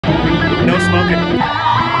smoking.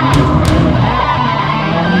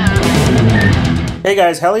 Hey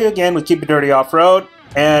guys, Helly again with Keep It Dirty Off-Road,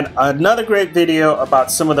 and another great video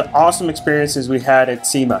about some of the awesome experiences we had at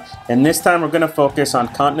SEMA. And this time we're going to focus on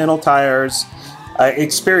Continental Tires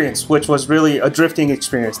experience, which was really a drifting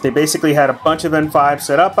experience. They basically had a bunch of M5s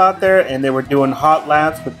set up out there and they were doing hot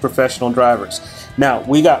laps with professional drivers. Now,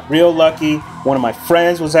 we got real lucky. One of my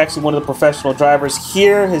friends was actually one of the professional drivers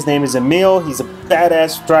here. His name is Emile. He's a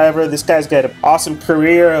badass driver. This guy's got an awesome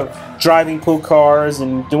career of driving cool cars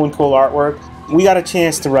and doing cool artwork. We got a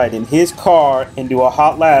chance to ride in his car and do a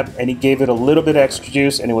hot lap, and he gave it a little bit of extra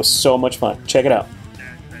juice, and it was so much fun. Check it out.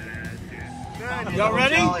 Y'all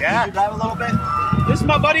ready? Yeah. Can you drive a little bit? This is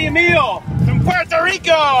my buddy Emile from Puerto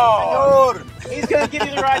Rico. He's going to give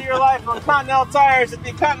you the ride of your life on Continental Tires at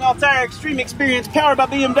the Continental Tire Extreme Experience powered by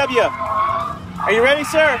BMW. Are you ready,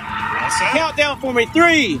 sir? Yes, sir. Count down for me.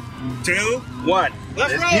 3, 2, 1.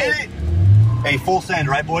 Let's roll. Get it. Hey, full send,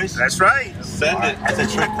 right, boys? That's right. Send it. That's a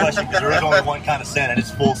trick question because there is only one kind of send, and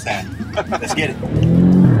it's full send. Let's get it.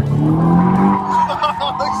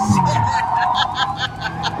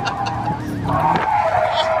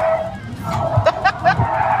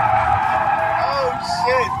 Oh,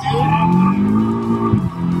 shit, dude.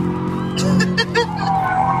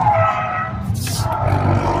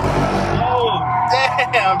 Oh,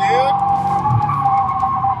 damn, dude.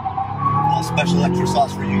 A little special extra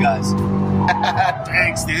sauce for you guys.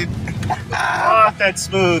 Thanks, dude. Oh, that's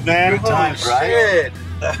smooth, man. Good times, right? Shit.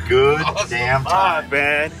 Good damn time.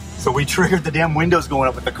 Man. So we triggered the damn windows going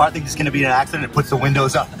up, but the car thinks it's going to be an accident. It puts the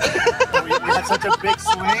windows up. we had such a big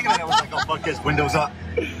swing, and it was like, oh, fuck this, windows up.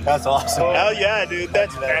 That's awesome. Hell yeah, dude.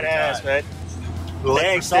 That's badass, man. A little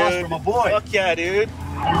extra Thanks, sauce dude. for my boy. Fuck yeah, dude.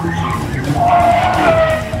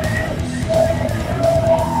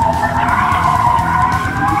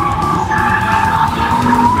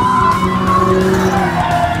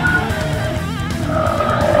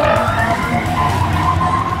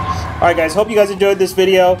 Alright guys, hope you guys enjoyed this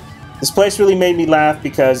video. This place really made me laugh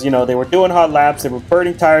because, you know, they were doing hot laps, they were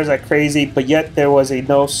burning tires like crazy, but yet there was a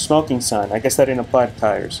no smoking sign. I guess that didn't apply to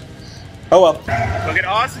tires. Oh well. Looking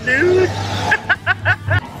awesome, dude.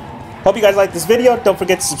 Hope you guys liked this video. Don't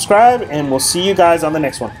forget to subscribe, and we'll see you guys on the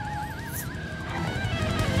next one.